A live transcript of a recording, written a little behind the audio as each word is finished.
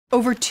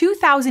Over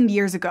 2,000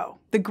 years ago,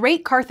 the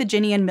great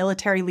Carthaginian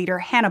military leader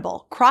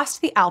Hannibal crossed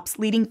the Alps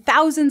leading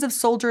thousands of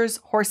soldiers,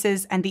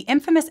 horses, and the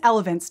infamous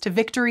elephants to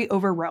victory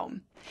over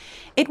Rome.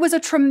 It was a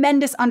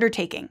tremendous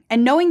undertaking,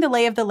 and knowing the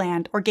lay of the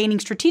land or gaining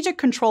strategic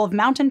control of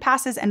mountain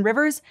passes and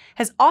rivers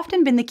has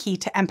often been the key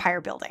to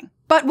empire building.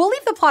 But we'll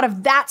leave the plot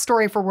of that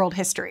story for world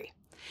history.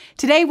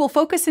 Today, we'll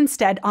focus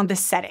instead on the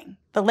setting,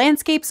 the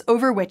landscapes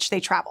over which they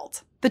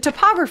traveled. The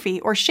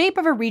topography or shape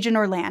of a region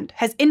or land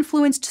has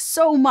influenced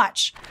so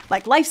much,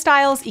 like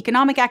lifestyles,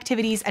 economic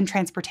activities, and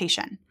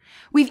transportation.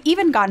 We've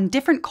even gotten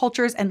different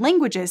cultures and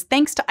languages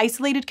thanks to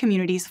isolated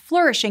communities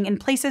flourishing in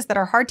places that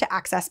are hard to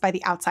access by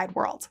the outside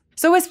world.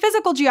 So as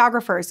physical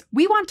geographers,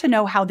 we want to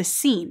know how the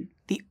scene,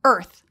 the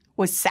Earth,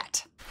 was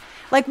set.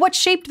 Like what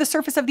shaped the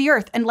surface of the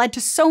Earth and led to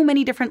so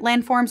many different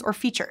landforms or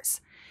features.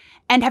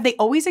 And have they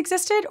always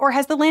existed, or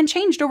has the land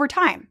changed over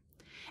time?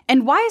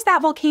 And why is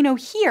that volcano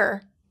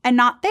here and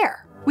not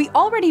there? We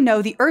already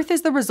know the Earth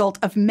is the result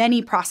of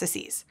many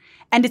processes,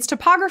 and its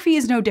topography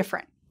is no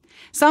different.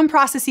 Some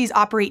processes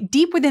operate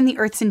deep within the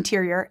Earth's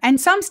interior,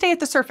 and some stay at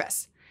the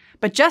surface.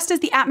 But just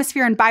as the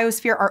atmosphere and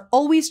biosphere are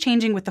always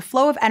changing with the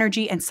flow of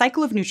energy and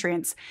cycle of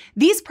nutrients,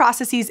 these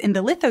processes in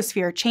the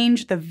lithosphere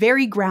change the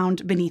very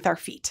ground beneath our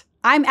feet.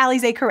 I'm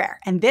Alize Carrere,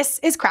 and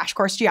this is Crash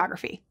Course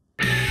Geography.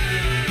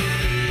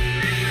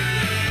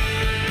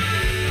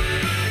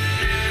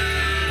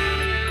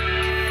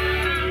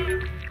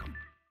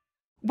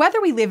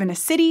 Whether we live in a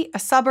city, a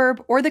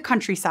suburb, or the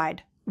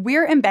countryside,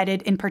 we're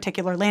embedded in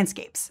particular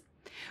landscapes.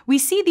 We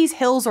see these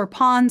hills or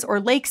ponds or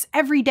lakes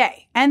every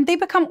day, and they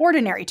become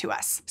ordinary to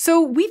us.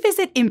 So we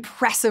visit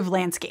impressive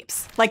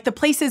landscapes, like the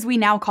places we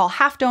now call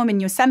Half Dome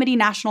in Yosemite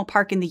National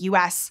Park in the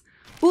US,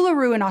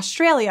 Uluru in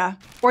Australia,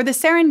 or the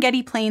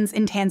Serengeti Plains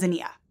in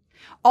Tanzania.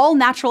 All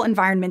natural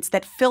environments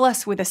that fill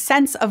us with a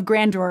sense of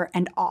grandeur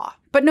and awe.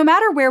 But no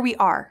matter where we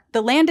are,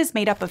 the land is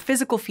made up of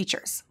physical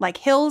features, like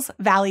hills,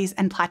 valleys,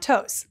 and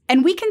plateaus.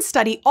 And we can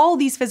study all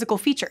these physical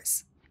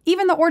features,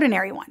 even the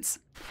ordinary ones.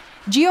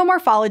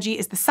 Geomorphology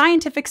is the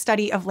scientific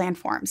study of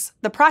landforms,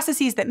 the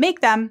processes that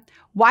make them,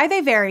 why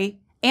they vary,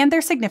 and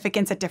their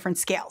significance at different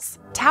scales.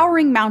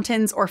 Towering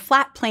mountains or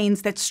flat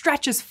plains that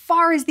stretch as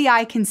far as the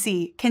eye can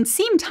see can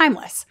seem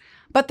timeless,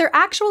 but they're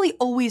actually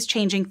always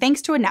changing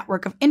thanks to a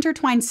network of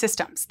intertwined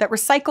systems that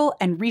recycle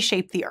and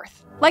reshape the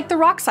Earth. Like the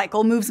rock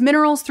cycle moves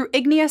minerals through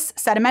igneous,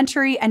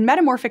 sedimentary, and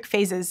metamorphic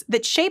phases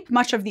that shape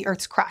much of the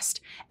Earth's crust,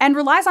 and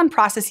relies on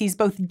processes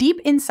both deep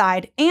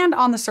inside and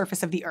on the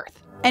surface of the Earth.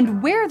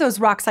 And where those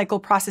rock cycle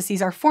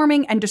processes are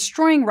forming and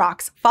destroying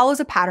rocks follows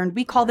a pattern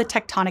we call the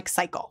tectonic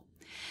cycle.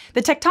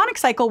 The tectonic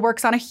cycle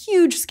works on a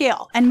huge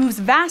scale and moves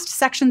vast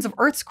sections of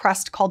Earth's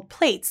crust called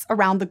plates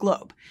around the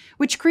globe,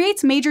 which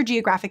creates major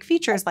geographic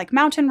features like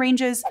mountain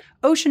ranges,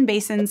 ocean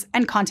basins,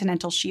 and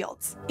continental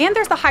shields. And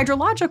there's the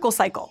hydrological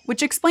cycle,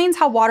 which explains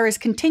how water is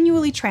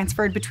continually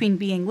transferred between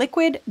being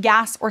liquid,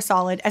 gas, or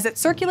solid as it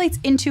circulates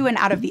into and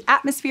out of the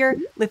atmosphere,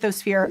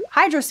 lithosphere,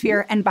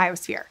 hydrosphere, and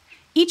biosphere,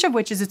 each of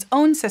which is its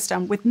own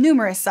system with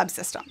numerous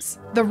subsystems.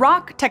 The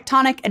rock,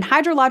 tectonic, and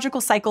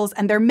hydrological cycles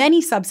and their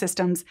many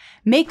subsystems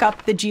make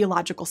up the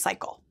geological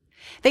cycle.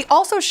 They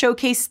also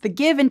showcase the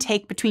give and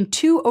take between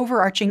two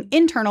overarching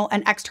internal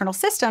and external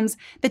systems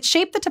that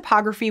shape the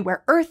topography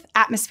where Earth,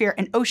 atmosphere,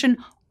 and ocean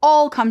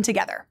all come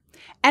together: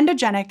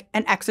 endogenic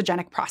and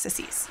exogenic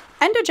processes.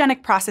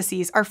 Endogenic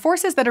processes are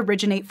forces that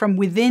originate from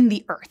within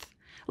the Earth,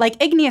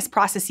 like igneous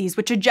processes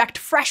which eject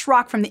fresh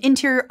rock from the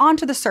interior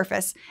onto the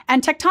surface,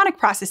 and tectonic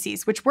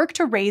processes which work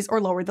to raise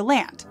or lower the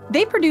land.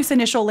 They produce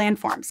initial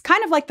landforms,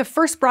 kind of like the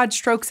first broad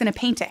strokes in a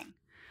painting,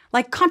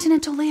 like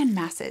continental land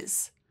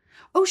masses,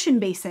 ocean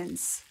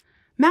basins,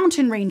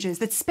 mountain ranges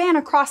that span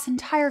across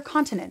entire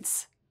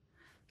continents.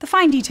 The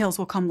fine details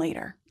will come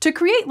later. To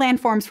create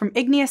landforms from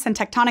igneous and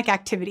tectonic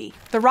activity,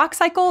 the rock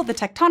cycle, the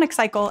tectonic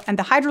cycle, and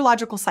the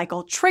hydrological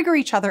cycle trigger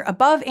each other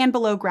above and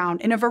below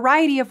ground in a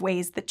variety of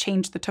ways that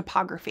change the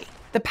topography.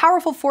 The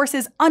powerful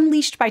forces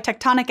unleashed by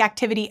tectonic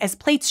activity as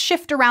plates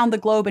shift around the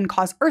globe and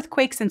cause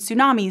earthquakes and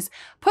tsunamis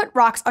put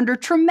rocks under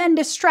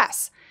tremendous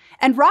stress,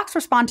 and rocks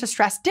respond to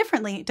stress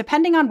differently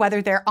depending on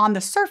whether they're on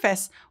the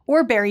surface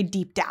or buried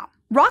deep down.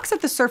 Rocks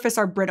at the surface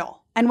are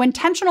brittle, and when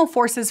tensional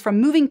forces from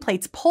moving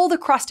plates pull the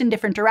crust in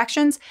different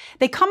directions,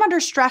 they come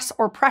under stress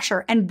or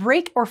pressure and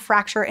break or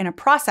fracture in a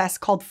process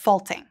called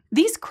faulting.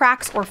 These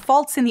cracks or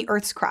faults in the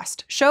Earth's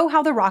crust show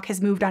how the rock has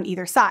moved on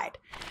either side.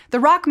 The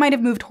rock might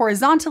have moved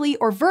horizontally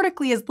or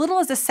vertically as little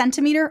as a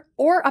centimeter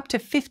or up to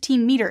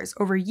 15 meters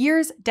over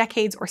years,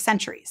 decades, or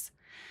centuries.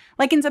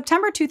 Like in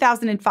September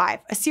 2005,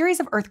 a series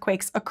of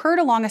earthquakes occurred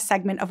along a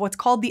segment of what's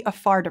called the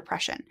Afar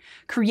Depression,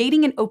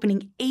 creating an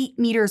opening 8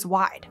 meters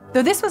wide.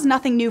 Though this was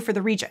nothing new for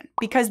the region,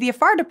 because the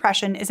Afar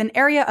Depression is an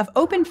area of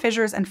open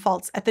fissures and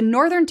faults at the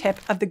northern tip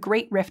of the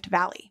Great Rift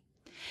Valley.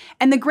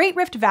 And the Great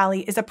Rift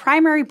Valley is a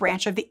primary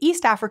branch of the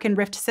East African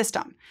Rift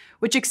System,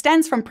 which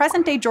extends from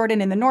present-day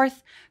Jordan in the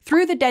north,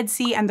 through the Dead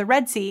Sea and the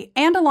Red Sea,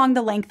 and along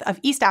the length of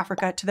East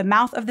Africa to the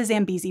mouth of the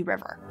Zambezi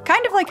River.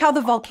 Kind of like how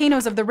the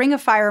volcanoes of the Ring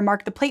of Fire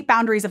mark the plate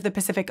boundaries of the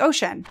Pacific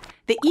Ocean,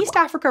 the East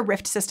Africa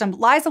Rift System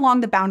lies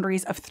along the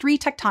boundaries of 3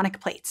 tectonic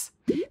plates: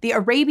 the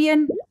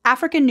Arabian,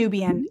 African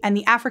Nubian, and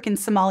the African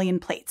Somalian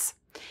plates.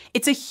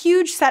 It's a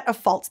huge set of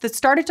faults that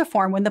started to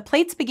form when the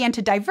plates began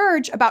to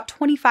diverge about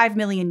 25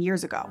 million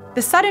years ago.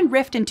 The sudden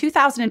rift in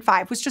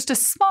 2005 was just a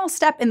small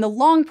step in the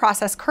long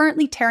process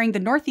currently tearing the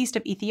northeast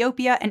of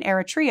Ethiopia and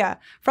Eritrea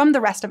from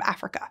the rest of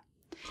Africa.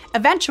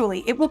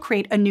 Eventually, it will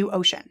create a new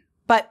ocean,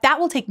 but that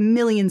will take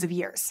millions of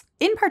years.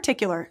 In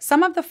particular,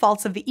 some of the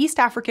faults of the East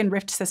African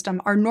Rift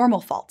System are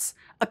normal faults,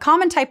 a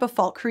common type of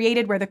fault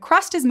created where the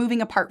crust is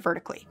moving apart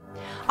vertically.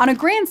 On a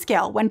grand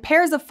scale, when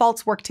pairs of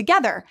faults work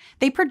together,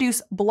 they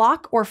produce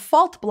block or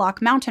fault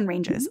block mountain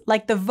ranges,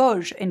 like the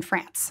Vosges in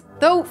France.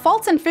 Though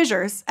faults and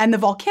fissures, and the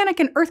volcanic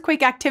and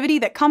earthquake activity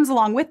that comes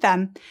along with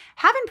them,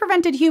 haven't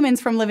prevented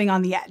humans from living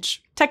on the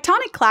edge.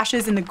 Tectonic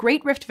clashes in the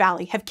Great Rift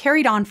Valley have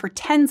carried on for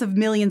tens of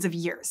millions of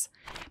years.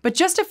 But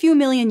just a few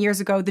million years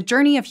ago, the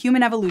journey of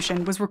human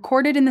evolution was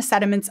recorded in the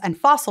sediments and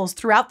fossils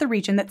throughout the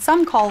region that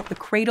some call the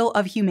cradle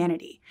of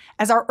humanity,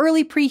 as our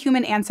early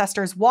pre-human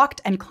ancestors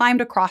walked and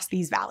climbed across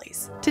these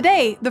valleys.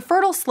 Today, the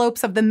fertile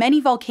slopes of the many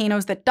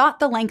volcanoes that dot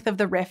the length of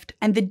the rift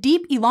and the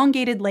deep,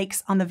 elongated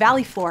lakes on the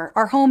valley floor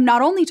are home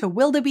not only to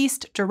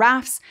wildebeest,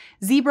 giraffes,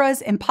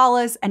 zebras,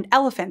 impalas, and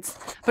elephants,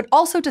 but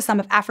also to some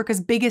of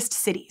Africa's biggest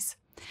cities.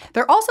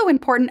 They're also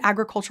important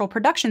agricultural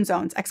production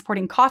zones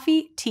exporting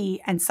coffee,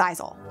 tea, and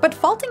sisal. But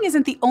faulting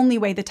isn't the only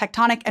way the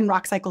tectonic and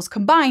rock cycles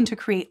combine to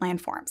create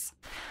landforms.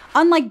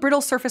 Unlike brittle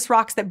surface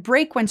rocks that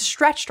break when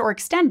stretched or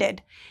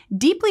extended,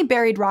 deeply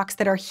buried rocks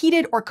that are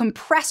heated or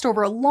compressed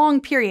over a long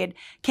period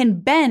can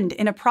bend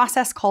in a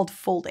process called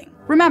folding.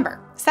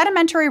 Remember,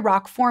 sedimentary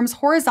rock forms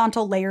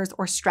horizontal layers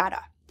or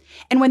strata.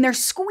 And when they're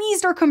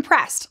squeezed or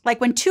compressed, like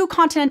when 2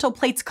 continental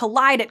plates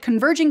collide at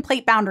converging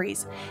plate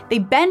boundaries, they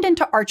bend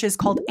into arches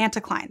called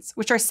anticlines,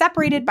 which are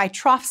separated by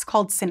troughs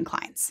called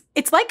synclines.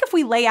 It's like if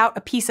we lay out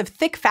a piece of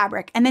thick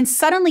fabric and then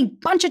suddenly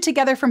bunch it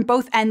together from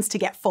both ends to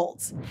get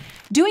folds.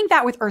 Doing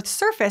that with Earth's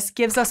surface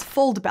gives us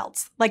fold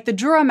belts, like the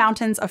Jura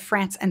Mountains of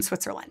France and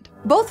Switzerland.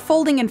 Both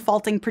folding and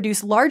faulting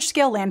produce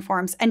large-scale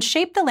landforms and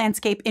shape the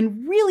landscape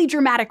in really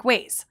dramatic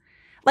ways.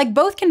 Like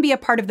both can be a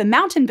part of the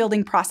mountain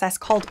building process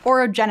called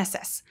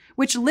orogenesis,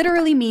 which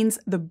literally means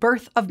the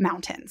birth of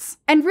mountains.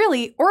 And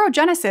really,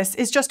 orogenesis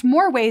is just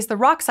more ways the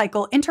rock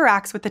cycle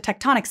interacts with the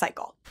tectonic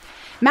cycle.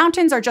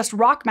 Mountains are just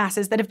rock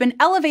masses that have been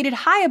elevated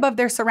high above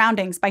their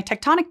surroundings by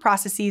tectonic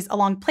processes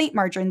along plate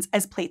margins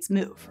as plates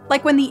move.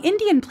 Like when the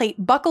Indian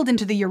plate buckled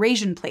into the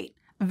Eurasian plate,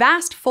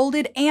 vast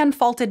folded and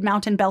faulted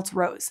mountain belts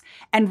rose,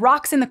 and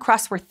rocks in the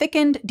crust were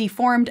thickened,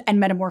 deformed, and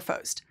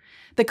metamorphosed.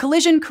 The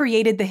collision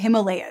created the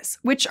Himalayas,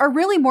 which are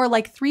really more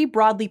like 3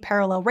 broadly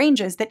parallel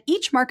ranges that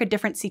each mark a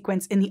different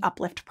sequence in the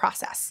uplift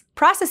process.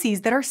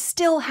 Processes that are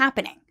still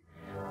happening.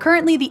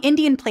 Currently, the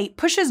Indian plate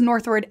pushes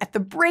northward at the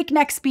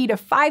breakneck speed of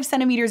 5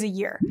 centimeters a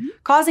year,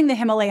 causing the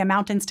Himalaya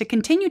mountains to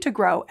continue to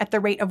grow at the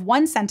rate of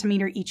 1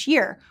 centimeter each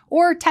year,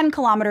 or 10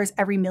 kilometers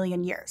every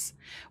million years,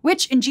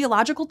 which in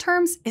geological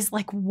terms is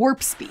like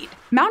warp speed.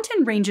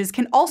 Mountain ranges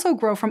can also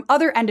grow from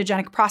other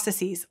endogenic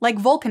processes, like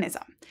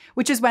volcanism,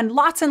 which is when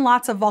lots and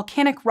lots of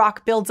volcanic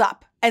rock builds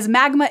up as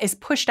magma is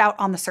pushed out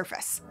on the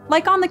surface.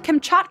 Like on the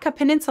Kamchatka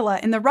Peninsula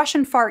in the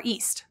Russian Far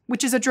East,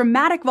 which is a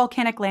dramatic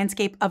volcanic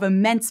landscape of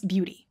immense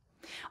beauty.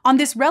 On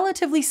this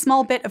relatively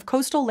small bit of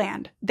coastal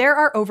land, there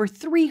are over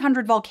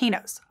 300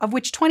 volcanoes, of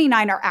which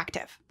 29 are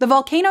active. The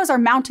volcanoes are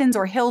mountains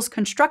or hills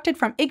constructed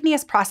from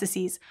igneous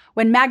processes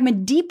when magma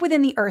deep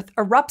within the earth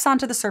erupts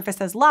onto the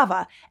surface as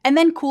lava and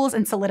then cools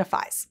and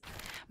solidifies.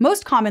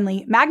 Most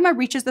commonly, magma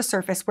reaches the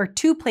surface where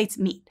 2 plates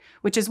meet,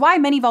 which is why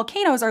many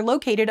volcanoes are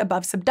located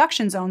above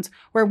subduction zones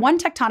where one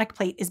tectonic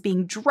plate is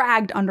being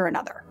dragged under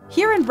another.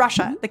 Here in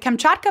Russia, the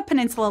Kamchatka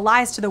Peninsula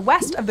lies to the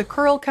west of the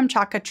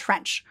Kuril-Kamchatka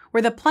Trench,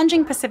 where the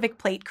plunging Pacific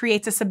plate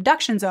creates a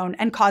subduction zone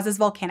and causes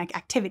volcanic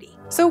activity.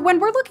 So when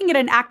we're looking at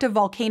an active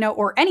volcano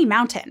or any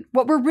mountain,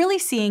 what we're really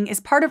seeing is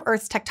part of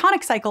Earth's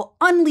tectonic cycle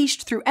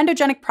unleashed through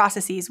endogenic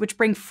processes which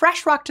bring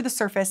fresh rock to the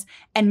surface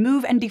and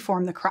move and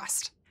deform the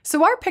crust.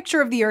 So our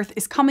picture of the Earth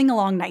is coming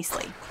along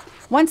nicely.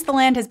 Once the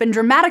land has been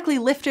dramatically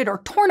lifted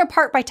or torn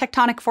apart by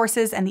tectonic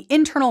forces and the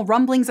internal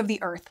rumblings of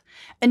the Earth,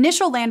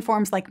 initial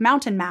landforms like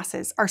mountain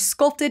masses are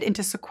sculpted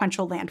into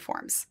sequential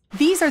landforms.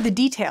 These are the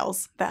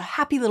details, the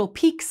happy little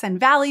peaks and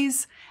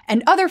valleys,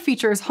 and other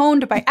features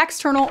honed by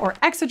external or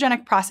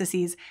exogenic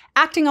processes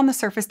acting on the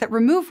surface that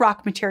remove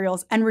rock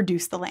materials and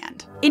reduce the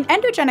land. In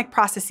endogenic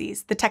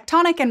processes, the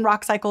tectonic and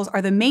rock cycles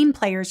are the main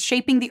players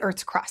shaping the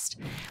Earth's crust.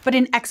 But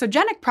in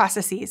exogenic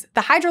processes,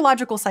 the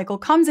hydrological cycle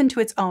comes into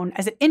its own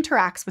as it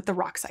interacts with the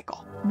rock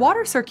cycle.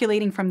 Water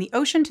circulating from the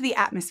ocean to the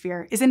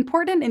atmosphere is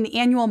important in the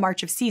annual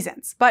march of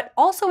seasons, but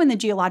also in the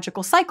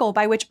geological cycle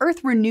by which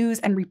Earth renews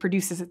and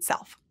reproduces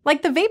itself.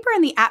 Like the vapor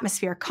in the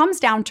atmosphere comes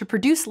down to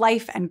produce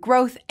life and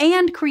growth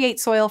and create create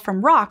soil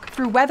from rock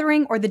through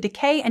weathering or the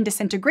decay and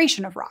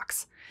disintegration of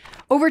rocks.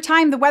 Over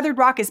time, the weathered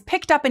rock is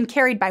picked up and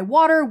carried by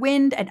water,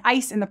 wind, and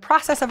ice in the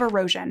process of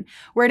erosion,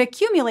 where it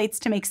accumulates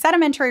to make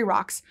sedimentary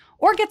rocks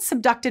or gets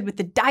subducted with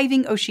the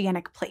diving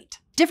oceanic plate.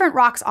 Different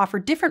rocks offer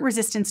different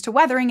resistance to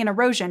weathering and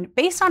erosion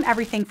based on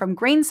everything from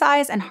grain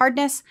size and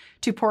hardness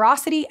to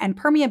porosity and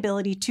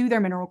permeability to their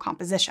mineral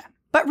composition.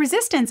 But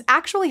resistance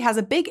actually has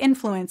a big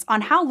influence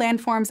on how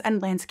landforms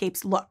and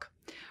landscapes look.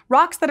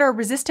 Rocks that are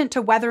resistant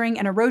to weathering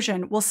and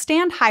erosion will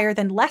stand higher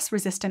than less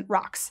resistant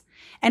rocks.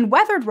 And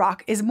weathered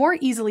rock is more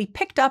easily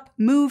picked up,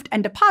 moved,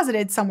 and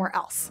deposited somewhere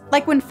else.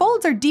 Like when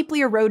folds are deeply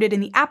eroded in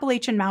the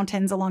Appalachian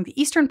Mountains along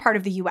the eastern part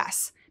of the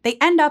US, they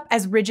end up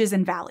as ridges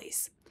and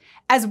valleys.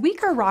 As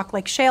weaker rock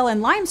like shale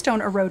and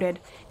limestone eroded,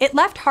 it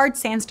left hard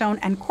sandstone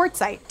and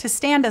quartzite to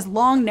stand as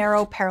long,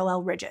 narrow,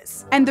 parallel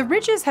ridges. And the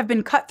ridges have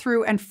been cut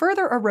through and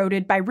further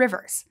eroded by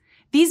rivers.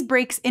 These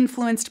breaks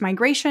influenced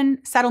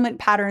migration, settlement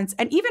patterns,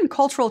 and even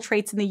cultural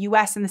traits in the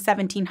US in the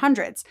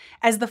 1700s,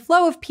 as the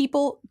flow of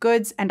people,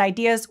 goods, and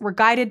ideas were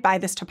guided by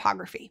this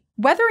topography.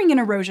 Weathering and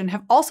erosion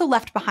have also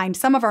left behind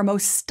some of our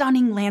most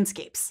stunning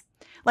landscapes.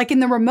 Like in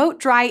the remote,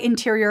 dry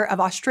interior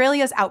of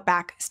Australia's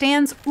outback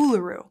stands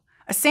Uluru,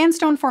 a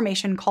sandstone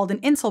formation called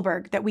an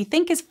Inselberg that we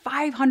think is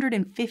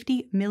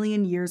 550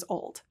 million years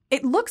old.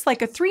 It looks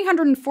like a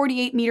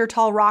 348-meter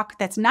tall rock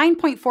that's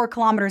 9.4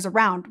 kilometers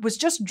around was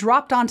just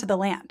dropped onto the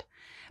land.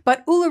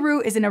 But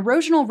Uluru is an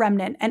erosional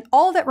remnant and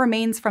all that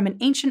remains from an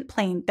ancient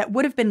plain that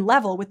would have been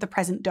level with the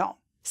present dome.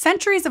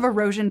 Centuries of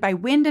erosion by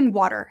wind and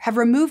water have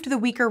removed the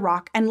weaker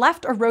rock and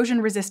left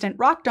erosion-resistant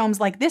rock domes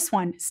like this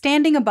one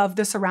standing above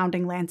the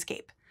surrounding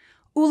landscape.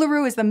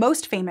 Uluru is the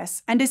most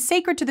famous and is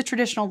sacred to the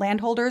traditional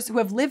landholders who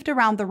have lived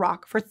around the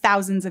rock for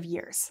thousands of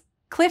years.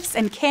 Cliffs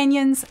and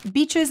canyons,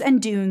 beaches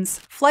and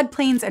dunes,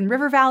 floodplains and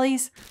river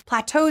valleys,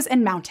 plateaus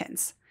and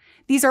mountains.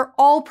 These are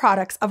all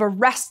products of a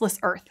restless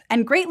earth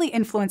and greatly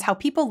influence how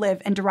people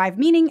live and derive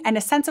meaning and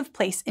a sense of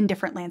place in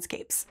different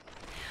landscapes.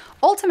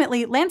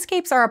 Ultimately,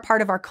 landscapes are a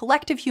part of our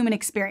collective human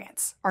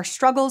experience, our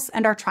struggles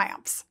and our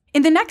triumphs.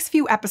 In the next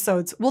few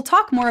episodes, we'll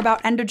talk more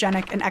about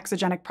endogenic and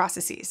exogenic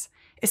processes,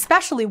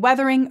 especially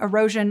weathering,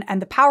 erosion,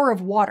 and the power of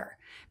water,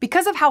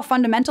 because of how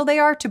fundamental they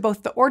are to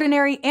both the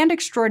ordinary and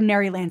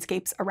extraordinary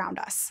landscapes around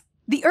us.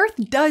 The Earth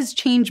does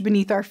change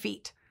beneath our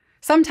feet,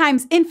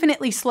 sometimes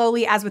infinitely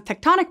slowly as with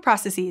tectonic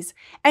processes,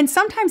 and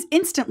sometimes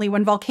instantly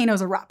when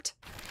volcanoes erupt.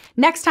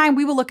 Next time,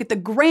 we will look at the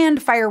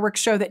grand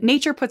fireworks show that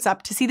nature puts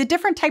up to see the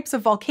different types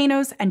of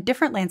volcanoes and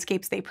different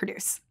landscapes they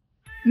produce.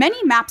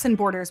 Many maps and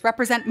borders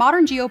represent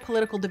modern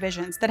geopolitical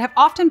divisions that have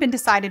often been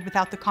decided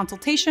without the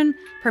consultation,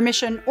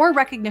 permission, or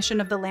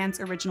recognition of the land's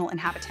original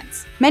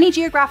inhabitants. Many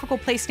geographical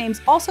place names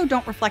also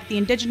don't reflect the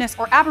indigenous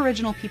or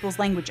aboriginal people's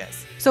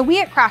languages. So we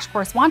at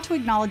CrashCourse want to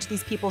acknowledge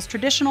these people's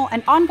traditional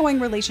and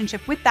ongoing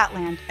relationship with that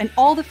land and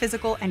all the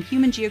physical and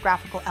human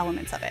geographical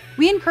elements of it.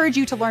 We encourage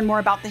you to learn more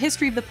about the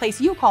history of the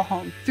place you call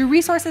home through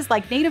resources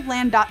like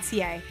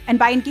nativeland.ca and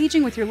by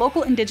engaging with your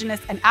local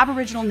indigenous and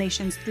aboriginal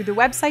nations through the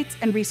websites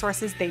and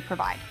resources they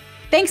provide.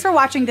 Thanks for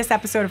watching this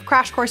episode of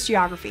Crash Course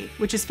Geography,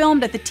 which is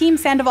filmed at the Team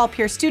Sandoval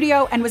Pierce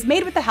studio and was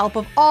made with the help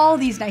of all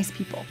these nice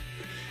people.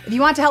 If you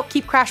want to help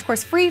keep Crash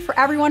Course free for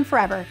everyone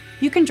forever,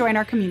 you can join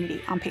our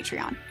community on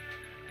Patreon.